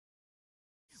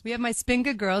We have my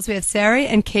Spynga girls. We have Sarah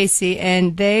and Casey,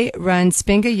 and they run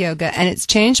Spynga Yoga, and it's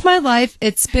changed my life.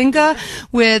 It's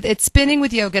it's spinning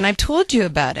with yoga, and I've told you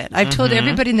about it. I've told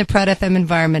everybody in the ProudFM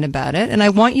environment about it, and I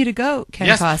want you to go, Ken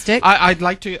Kostick. I'd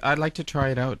like to try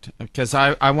it out because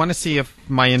I want to see if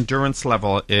my endurance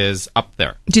level is up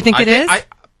there. Do you think it is?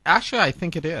 Actually, I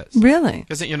think it is. Really?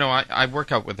 Because, I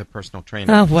work out with a personal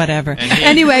trainer. Oh, whatever.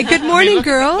 Anyway, good morning,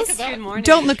 girls. Good morning.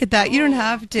 Don't look at that. You don't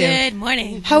have to. Good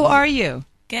morning. How are you?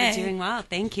 Good. Doing well,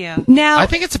 thank you. Now, I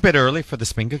think it's a bit early for the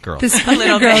Spynga girls. The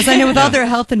Spynga girls, I know with all their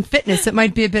health and fitness, it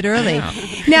might be a bit early. Yeah.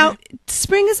 Now,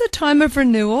 spring is a time of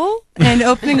renewal and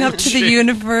opening up to the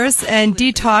universe and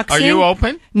detoxing. Are you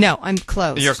open? No, I'm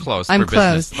closed. You're closed I'm for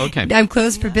closed. business. Okay. I'm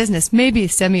closed for business. Maybe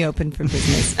semi-open for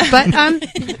business. But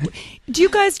do you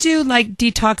guys do like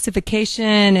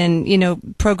detoxification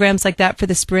and, programs like that for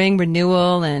the spring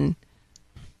renewal and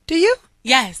do you?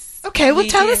 Yes. Okay, well,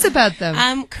 tell us about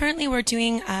them. Currently, we're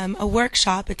doing a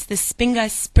workshop. It's the Spynga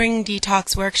Spring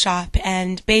Detox Workshop,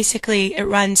 and basically it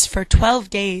runs for 12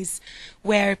 days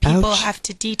where people have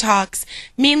to detox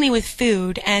mainly with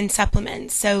food and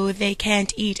supplements. So they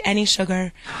can't eat any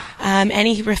sugar,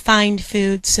 any refined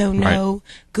food, so no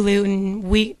gluten,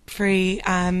 wheat-free,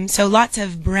 so lots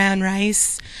of brown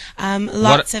rice,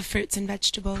 lots of fruits and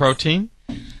vegetables. Protein?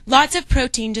 Lots of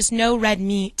protein, just no red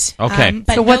meat. Okay.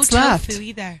 But so what's no left? tofu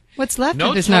either. What's left No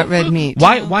if there's not red meat?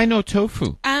 Why no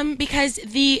tofu? Because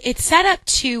it's set up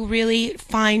to really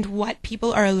find what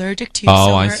people are allergic to.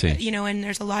 Oh, I see. And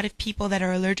there's a lot of people that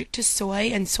are allergic to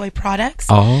soy and soy products.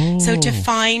 Oh. So to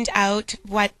find out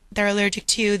what they're allergic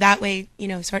to, that way,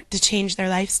 sort to change their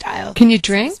lifestyle. Can you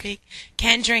drink? So to speak.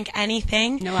 Can't drink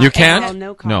anything. No You alcohol, can't?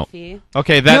 No coffee. No.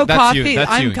 Okay, no that's coffee. you.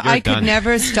 That's you. I could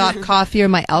never stop coffee or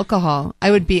my alcohol.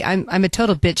 I'm a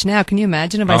total bitch now. Can you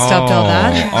imagine if I stopped all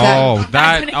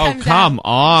that? Come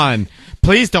on.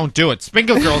 Please don't do it.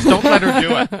 Spynga girls, don't let her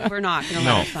do it. We're not going to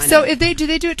let her sign So up. do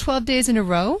they do it 12 days in a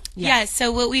row? Yeah,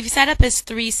 so what we've set up is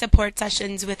 3 support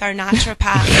sessions with our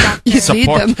naturopath, Dr.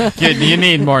 Support. You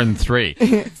need more than 3.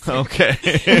 Okay.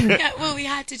 Yeah, well, we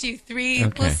had to do 3.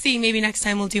 Okay. We'll see. Maybe next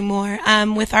time we'll do more.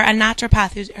 With our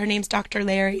naturopath, her name's Dr.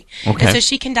 Larry. Okay. And so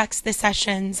she conducts the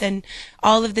sessions and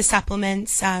all of the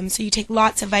supplements. So you take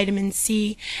lots of vitamin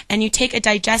C, and you take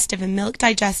a milk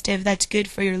digestive that's good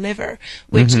for your liver,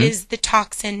 which is the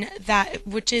toxin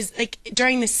which is like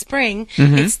during the spring,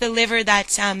 it's the liver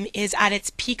that is at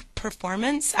its peak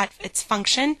performance, at its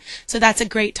function. So that's a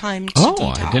great time to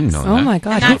detox. I didn't know that. Oh my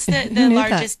God. And that's the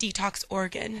largest detox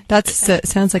organ. That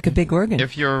sounds like a big organ.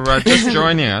 If you're just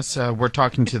joining us, we're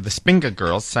talking to the Spynga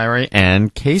girls, Sarah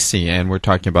and Casey, and we're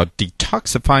talking about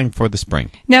detoxifying for the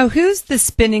spring. Now, who's the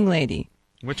spinning lady?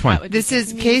 Which one? This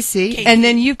is Casey, and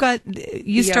then you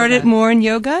started more in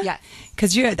yoga? Yes.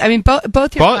 Because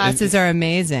both your classes are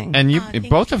amazing. And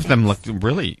both of them look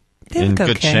really in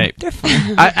good shape. They're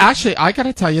fine. I got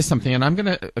to tell you something, and I'm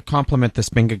going to compliment the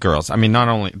Spynga girls. I mean, not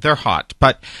only they're hot,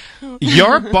 but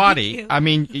your body. I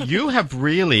mean, you have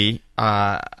really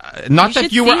not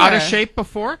that you were out of shape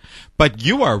before, but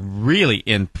you are really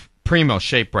in primo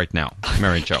shape right now,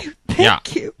 Mary Jo.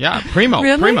 Thank you. Yeah, primo,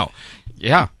 Really? primo.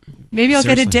 Yeah. Maybe I'll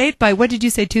Seriously. get a date by, what did you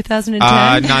say, 2010?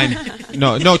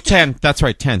 9. No, 10. That's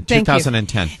right, 10. Thank you.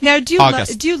 2010. Now, do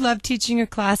August. you love teaching your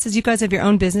classes? You guys have your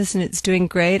own business and it's doing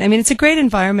great. I mean, it's a great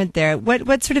environment there.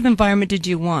 What sort of environment did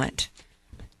you want?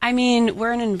 I mean,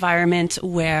 we're in an environment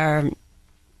where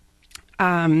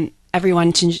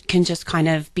everyone can just kind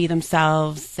of be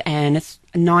themselves, and it's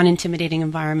a non-intimidating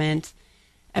environment.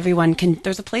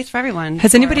 There's a place for everyone.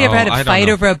 Has anybody ever had I a don't fight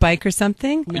know. over a bike or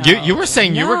something? No. You were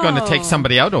saying you were going to take No.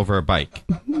 somebody out over a bike.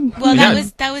 Well, Yeah.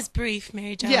 that was brief,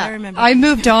 Mary Jo. Yeah, I remember. I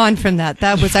moved on from that.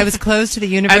 I was close to the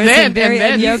universe and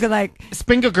then yoga like.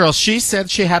 Spynga girl, she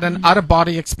said she had an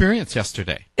out-of-body experience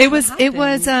yesterday. I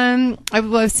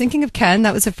was thinking of Ken.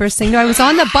 That was the first thing. No, I was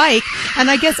on the bike, and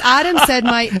I guess Adam said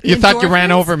You thought you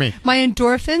ran over me. My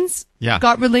endorphins Yeah.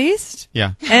 got released.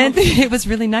 Yeah. And it was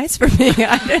really nice for me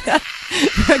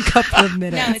for a couple of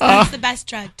minutes. No, it's the best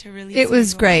drug to release. It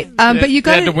was your great. hormones. But you They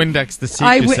got had to Windex the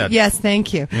seat, you said. Yes,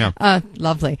 thank you. Yeah.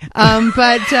 Lovely.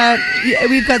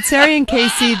 We've got Sarah and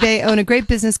Casey. They own a great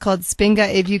business called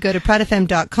Spynga. If you go to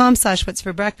proudfm.com/what's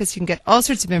for breakfast, you can get all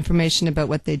sorts of information about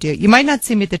what they do. You might not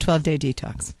see me at the 12-day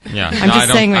detox. Yeah. I'm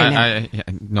just saying right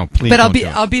now. No, please But don't do it.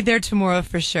 I'll be there tomorrow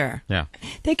for sure. Yeah.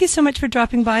 Thank you so much for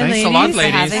dropping by, Thanks ladies. a lot, for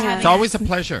ladies. having us. It's always a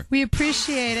pleasure. We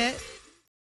appreciate it.